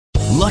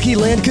Lucky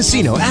Land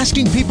Casino,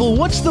 asking people,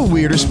 what's the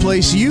weirdest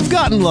place you've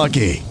gotten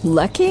lucky?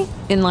 Lucky?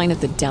 In line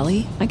at the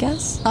deli, I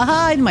guess?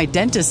 Aha, in my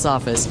dentist's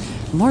office.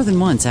 More than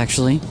once,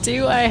 actually.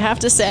 Do I have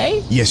to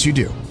say? Yes, you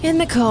do. In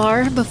the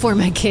car before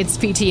my kids'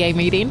 PTA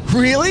meeting.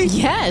 Really?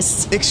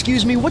 Yes.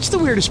 Excuse me, what's the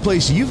weirdest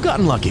place you've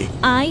gotten lucky?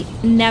 I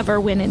never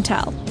win and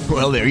tell.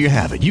 Well, there you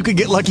have it. You can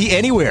get lucky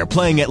anywhere,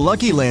 playing at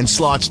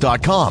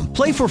LuckyLandSlots.com.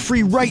 Play for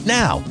free right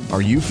now.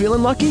 Are you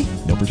feeling lucky?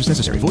 No purchase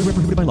necessary. Void where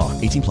prohibited by law.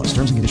 18 plus.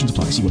 Terms and conditions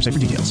apply. See website for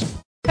details.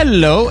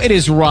 Hello, it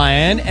is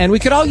Ryan, and we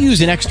could all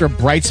use an extra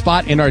bright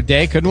spot in our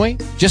day, couldn't we?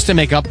 Just to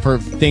make up for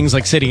things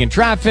like sitting in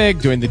traffic,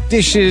 doing the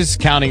dishes,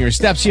 counting your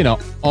steps, you know,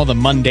 all the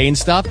mundane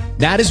stuff.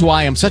 That is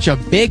why I'm such a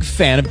big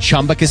fan of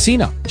Chumba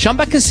Casino.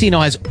 Chumba Casino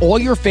has all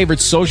your favorite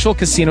social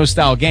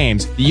casino-style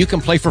games that you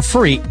can play for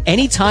free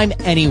anytime,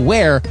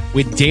 anywhere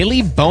with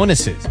daily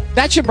bonuses.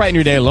 That should brighten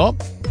your day a little.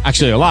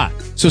 Actually, a lot.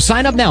 So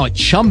sign up now at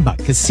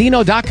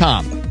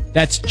ChumbaCasino.com.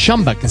 That's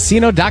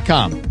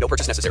ChumbaCasino.com. No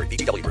purchase necessary.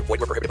 VGW Group.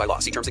 Void where prohibited by law.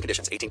 See terms and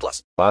conditions. 18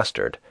 plus.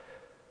 Plastered,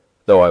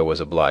 though I was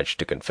obliged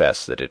to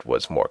confess that it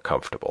was more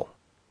comfortable.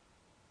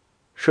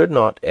 Should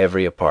not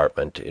every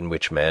apartment in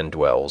which man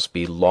dwells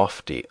be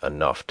lofty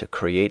enough to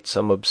create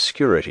some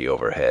obscurity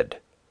overhead,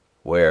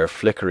 where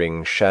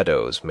flickering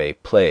shadows may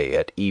play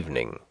at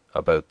evening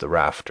about the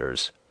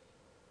rafters?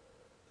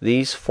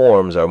 These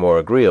forms are more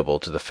agreeable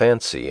to the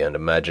fancy and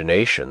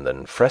imagination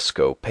than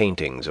fresco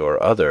paintings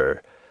or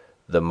other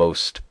the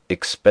most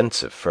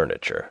expensive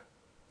furniture.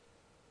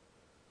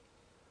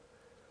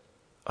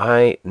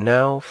 I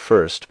now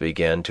first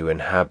began to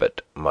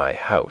inhabit my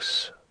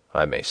house,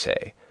 I may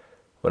say,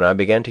 when I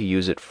began to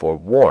use it for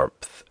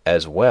warmth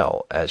as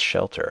well as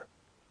shelter.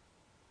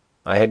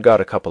 I had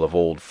got a couple of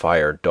old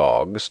fire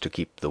dogs to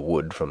keep the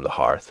wood from the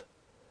hearth,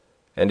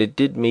 and it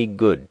did me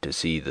good to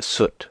see the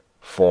soot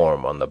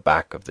form on the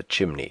back of the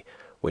chimney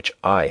which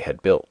I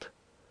had built,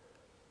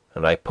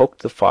 and I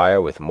poked the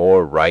fire with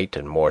more right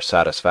and more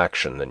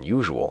satisfaction than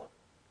usual.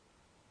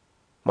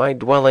 My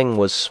dwelling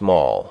was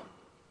small,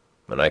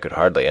 and I could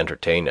hardly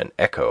entertain an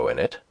echo in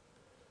it,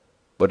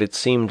 but it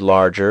seemed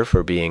larger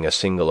for being a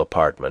single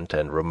apartment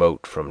and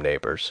remote from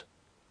neighbours.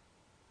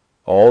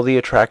 All the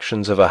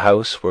attractions of a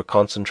house were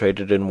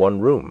concentrated in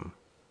one room.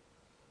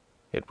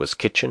 It was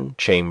kitchen,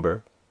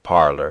 chamber,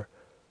 parlour,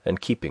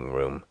 and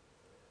keeping-room,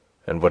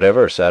 and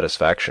whatever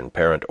satisfaction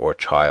parent or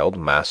child,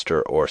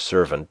 master or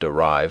servant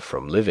derive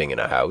from living in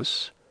a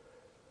house,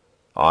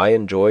 I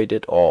enjoyed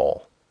it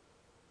all.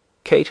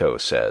 Cato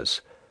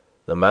says,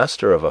 the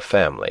master of a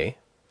family,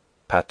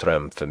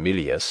 patrem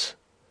familias,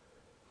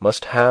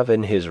 must have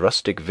in his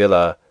rustic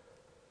villa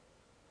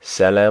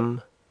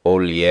celem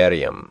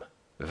olierium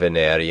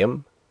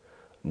venerium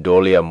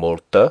dolia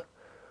multa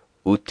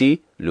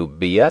uti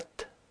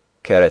lubiat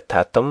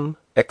caritatem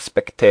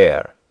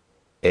expectere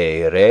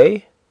e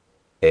re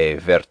e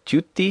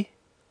virtuti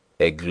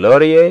e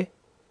gloriae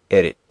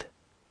erit.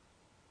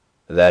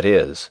 That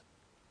is,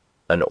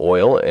 an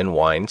oil and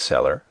wine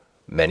cellar,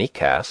 many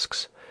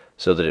casks,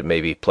 so that it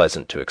may be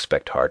pleasant to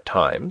expect hard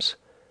times.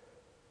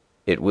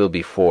 It will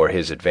be for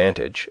his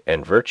advantage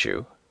and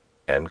virtue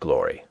and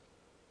glory.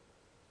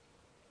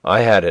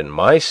 I had in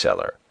my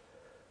cellar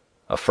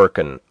a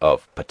firkin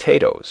of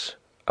potatoes,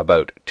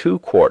 about 2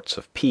 quarts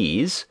of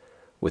peas,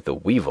 with a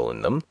weevil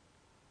in them,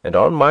 and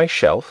on my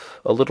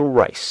shelf a little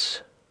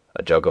rice,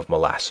 a jug of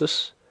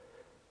molasses,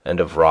 and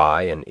of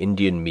rye and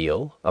Indian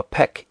meal, a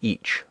peck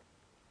each.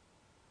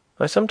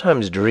 I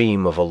sometimes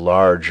dream of a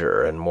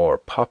larger and more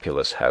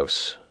populous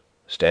house,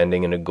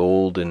 standing in a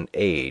golden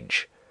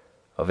age,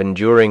 of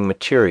enduring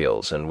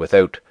materials and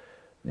without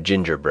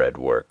gingerbread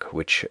work,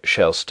 which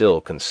shall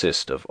still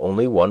consist of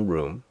only one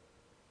room,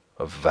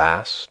 a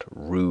vast,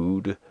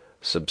 rude,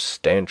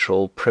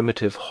 substantial,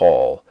 primitive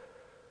hall,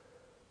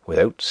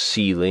 without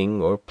ceiling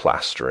or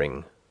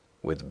plastering,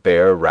 with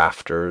bare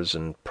rafters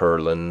and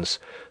purlins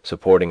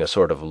supporting a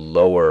sort of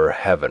lower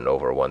heaven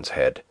over one's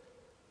head,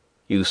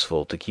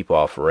 useful to keep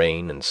off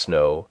rain and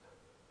snow,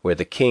 where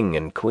the king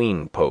and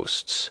queen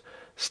posts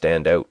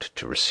stand out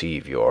to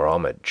receive your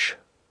homage,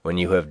 when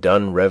you have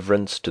done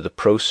reverence to the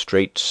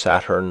prostrate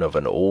Saturn of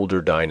an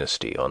older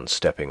dynasty on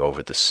stepping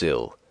over the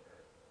sill.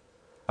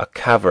 A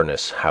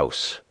cavernous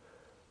house,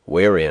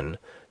 wherein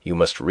you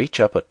must reach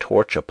up a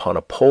torch upon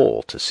a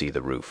pole to see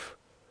the roof,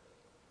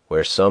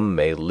 where some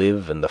may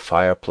live in the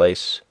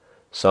fireplace,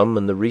 some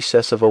in the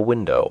recess of a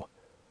window,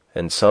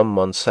 and some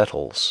on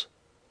settles,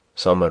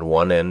 some at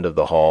one end of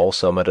the hall,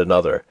 some at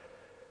another,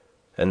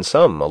 and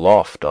some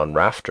aloft on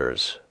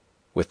rafters,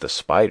 with the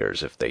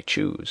spiders if they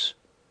choose.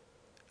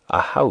 A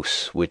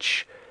house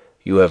which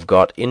you have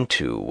got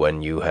into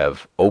when you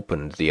have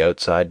opened the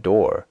outside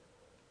door,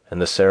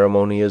 and the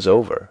ceremony is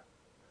over,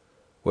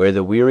 where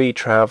the weary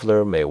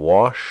traveller may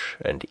wash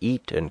and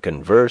eat and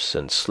converse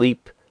and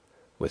sleep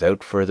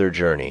without further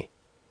journey.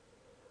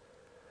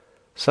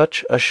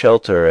 Such a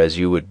shelter as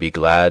you would be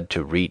glad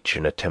to reach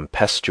in a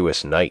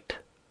tempestuous night,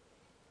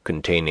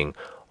 containing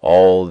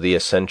all the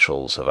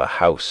essentials of a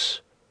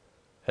house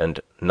and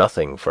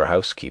nothing for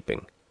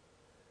housekeeping,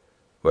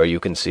 where you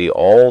can see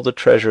all the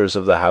treasures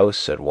of the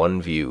house at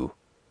one view,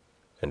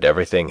 and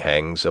everything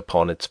hangs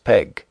upon its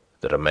peg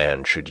that a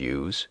man should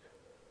use,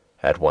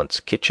 at once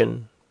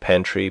kitchen,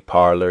 pantry,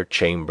 parlour,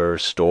 chamber,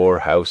 store,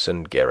 house,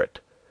 and garret,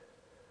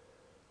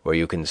 where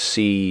you can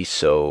see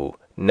so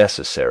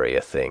necessary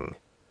a thing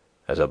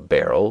as a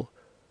barrel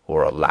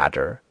or a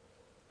ladder,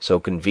 so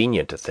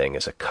convenient a thing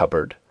as a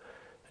cupboard,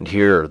 and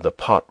hear the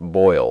pot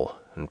boil,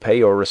 and pay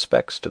your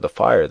respects to the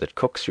fire that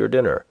cooks your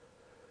dinner,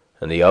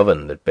 and the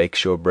oven that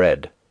bakes your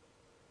bread,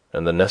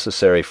 and the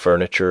necessary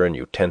furniture and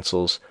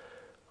utensils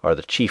are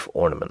the chief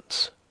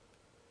ornaments,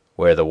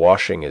 where the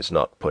washing is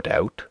not put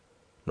out,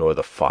 nor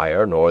the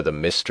fire, nor the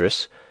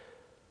mistress,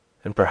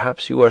 and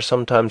perhaps you are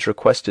sometimes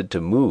requested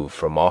to move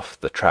from off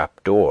the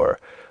trap-door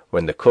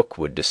when the cook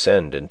would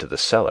descend into the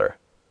cellar,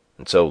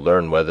 and so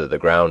learn whether the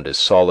ground is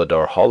solid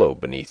or hollow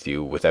beneath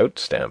you without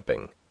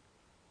stamping.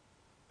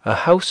 A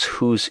house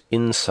whose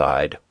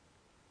inside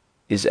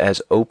is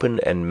as open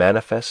and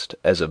manifest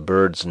as a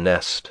bird's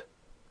nest,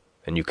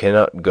 and you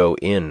cannot go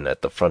in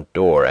at the front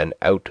door and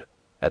out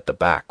at the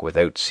back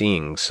without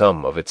seeing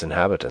some of its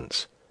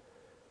inhabitants,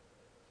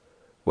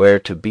 where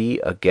to be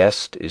a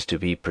guest is to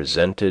be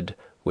presented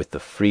with the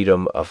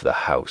freedom of the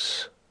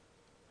house,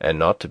 and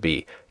not to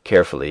be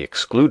carefully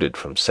excluded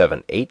from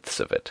 7/8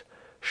 of it,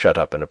 shut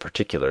up in a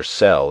particular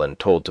cell and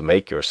told to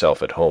make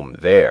yourself at home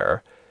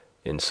there,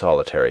 in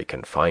solitary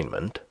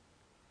confinement.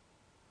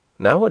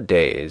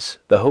 Nowadays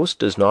the host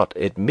does not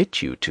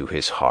admit you to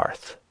his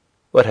hearth,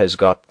 but has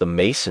got the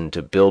mason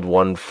to build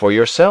one for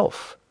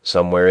yourself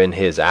somewhere in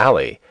his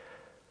alley,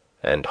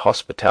 and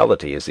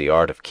hospitality is the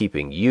art of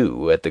keeping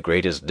you at the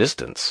greatest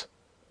distance.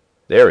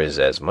 There is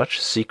as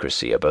much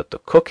secrecy about the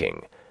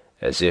cooking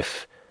as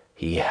if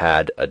he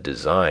had a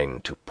design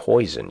to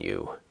poison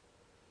you.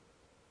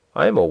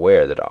 I am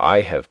aware that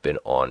I have been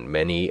on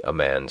many a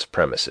man's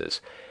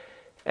premises,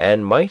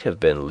 and might have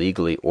been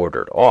legally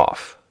ordered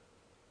off,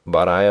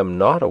 but I am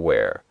not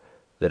aware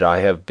that I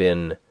have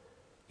been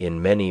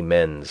in many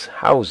men's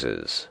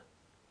houses.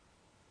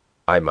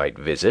 I might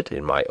visit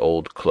in my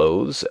old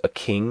clothes a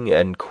king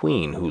and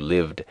queen who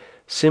lived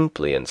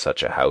simply in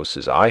such a house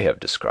as I have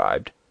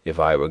described, if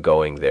I were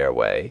going their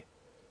way,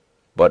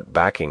 but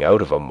backing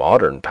out of a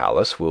modern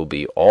palace will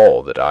be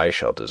all that I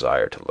shall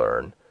desire to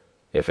learn,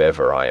 if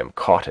ever I am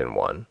caught in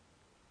one.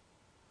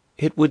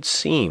 It would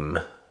seem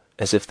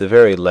as if the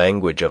very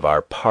language of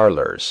our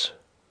parlours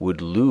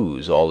would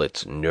lose all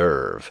its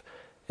nerve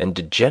and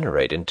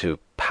degenerate into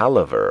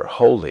palaver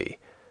wholly.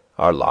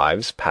 Our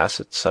lives pass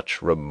at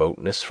such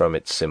remoteness from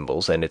its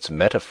symbols, and its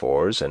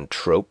metaphors and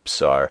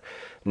tropes are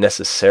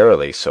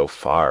necessarily so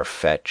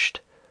far-fetched,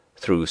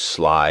 through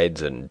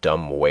slides and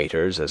dumb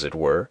waiters, as it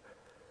were.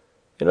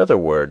 In other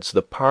words,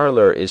 the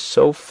parlour is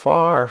so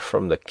far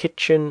from the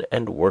kitchen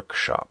and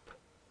workshop.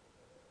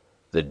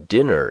 The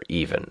dinner,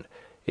 even,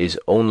 is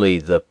only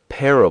the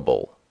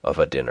parable of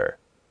a dinner,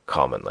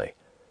 commonly,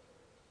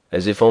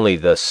 as if only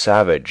the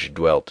savage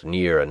dwelt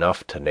near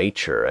enough to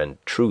nature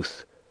and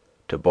truth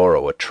to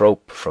borrow a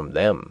trope from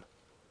them.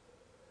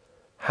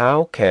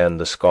 How can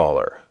the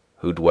scholar,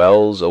 who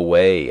dwells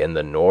away in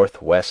the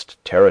North-West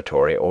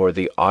Territory or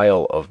the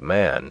Isle of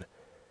Man,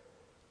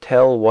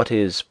 tell what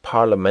is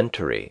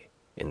parliamentary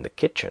in the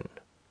kitchen?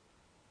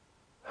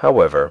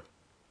 However,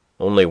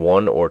 only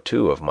one or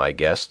two of my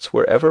guests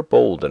were ever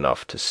bold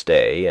enough to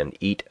stay and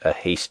eat a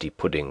hasty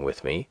pudding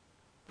with me,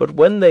 but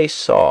when they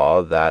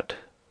saw that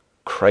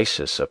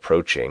crisis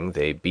approaching,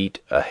 they beat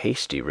a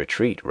hasty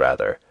retreat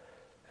rather,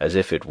 as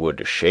if it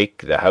would shake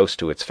the house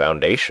to its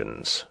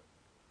foundations.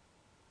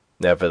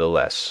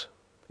 Nevertheless,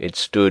 it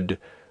stood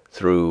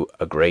through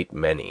a great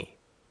many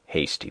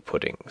hasty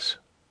puddings.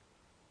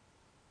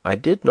 I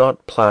did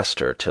not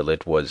plaster till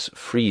it was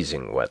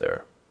freezing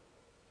weather.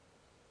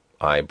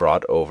 I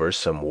brought over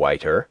some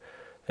whiter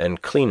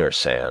and cleaner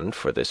sand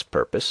for this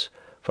purpose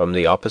from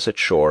the opposite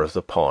shore of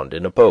the pond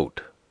in a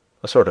boat,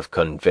 a sort of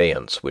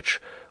conveyance which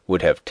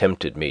would have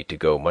tempted me to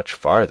go much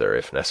farther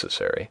if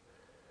necessary.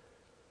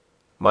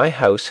 My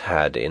house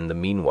had in the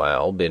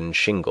meanwhile been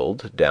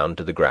shingled down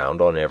to the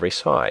ground on every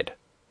side.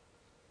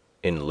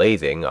 In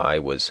lathing I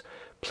was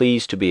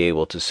pleased to be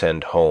able to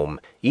send home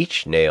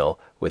each nail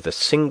with a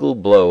single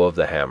blow of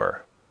the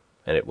hammer,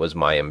 and it was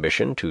my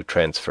ambition to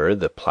transfer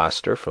the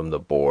plaster from the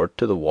board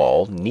to the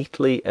wall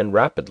neatly and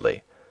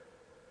rapidly.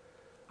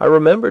 I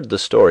remembered the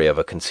story of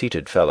a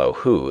conceited fellow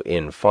who,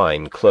 in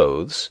fine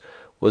clothes,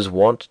 was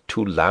wont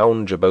to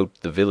lounge about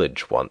the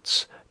village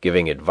once,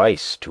 giving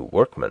advice to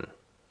workmen.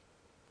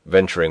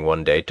 Venturing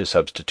one day to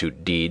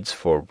substitute deeds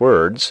for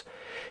words,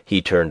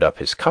 he turned up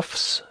his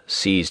cuffs,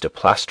 seized a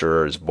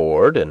plasterer's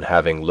board, and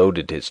having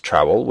loaded his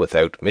trowel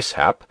without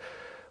mishap,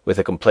 with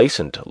a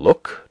complacent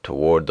look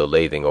toward the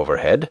lathing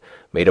overhead,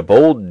 made a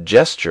bold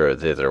gesture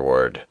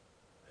thitherward,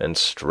 and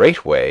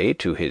straightway,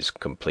 to his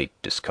complete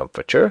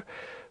discomfiture,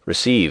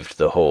 received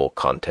the whole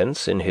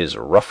contents in his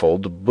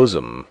ruffled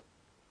bosom.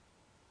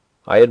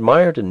 I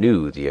admired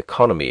anew the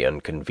economy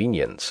and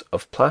convenience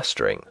of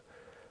plastering,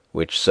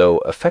 which so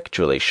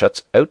effectually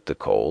shuts out the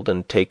cold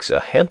and takes a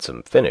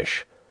handsome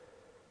finish,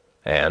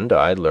 and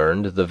I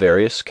learned the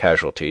various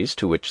casualties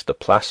to which the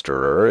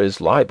plasterer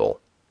is liable.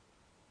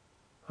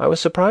 I was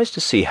surprised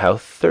to see how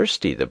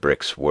thirsty the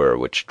bricks were,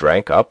 which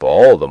drank up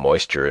all the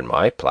moisture in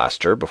my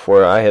plaster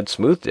before I had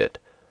smoothed it,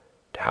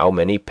 and how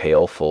many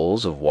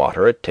pailfuls of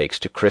water it takes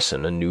to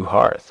christen a new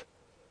hearth.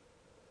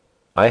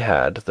 I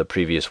had, the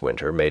previous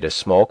winter, made a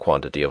small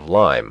quantity of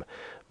lime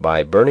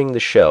by burning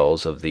the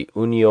shells of the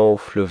Unio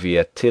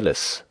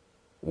fluviatilis,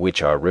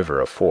 which our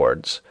river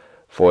affords,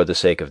 for the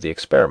sake of the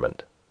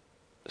experiment,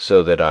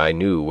 so that I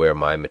knew where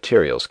my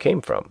materials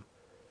came from.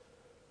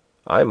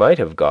 I might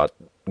have got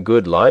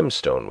good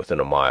limestone within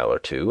a mile or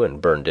two,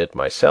 and burned it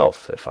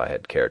myself if I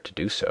had cared to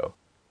do so.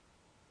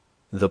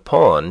 The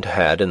pond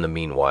had in the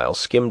meanwhile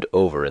skimmed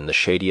over in the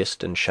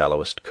shadiest and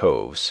shallowest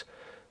coves,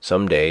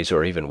 some days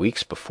or even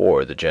weeks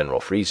before the general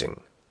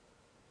freezing.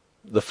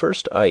 The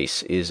first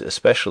ice is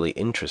especially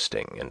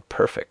interesting and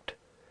perfect,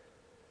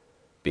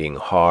 being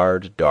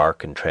hard,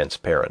 dark, and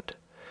transparent,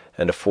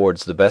 and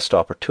affords the best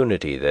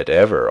opportunity that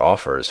ever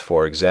offers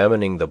for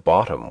examining the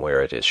bottom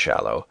where it is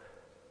shallow,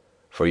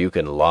 for you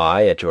can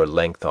lie at your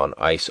length on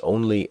ice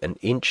only an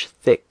inch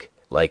thick,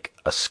 like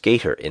a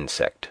skater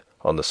insect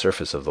on the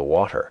surface of the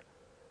water,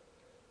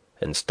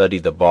 and study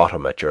the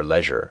bottom at your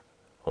leisure,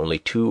 only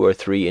 2 or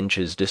 3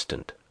 inches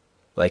distant,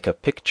 like a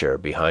picture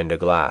behind a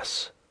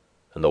glass,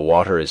 and the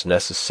water is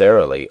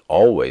necessarily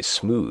always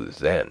smooth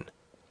then.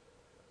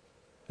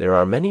 There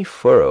are many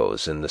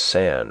furrows in the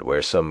sand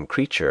where some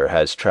creature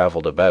has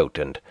travelled about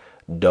and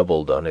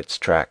doubled on its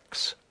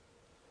tracks,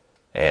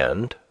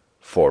 and,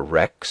 for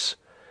wrecks,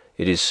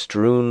 it is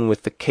strewn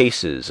with the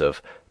cases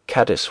of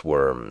caddis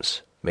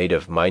worms made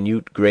of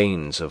minute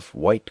grains of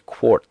white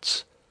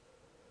quartz.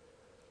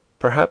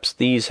 Perhaps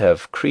these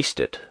have creased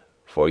it,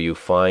 for you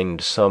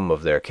find some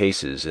of their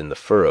cases in the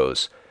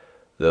furrows,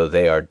 though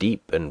they are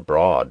deep and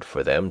broad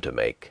for them to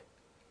make.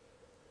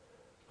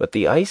 But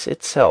the ice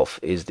itself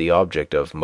is the object of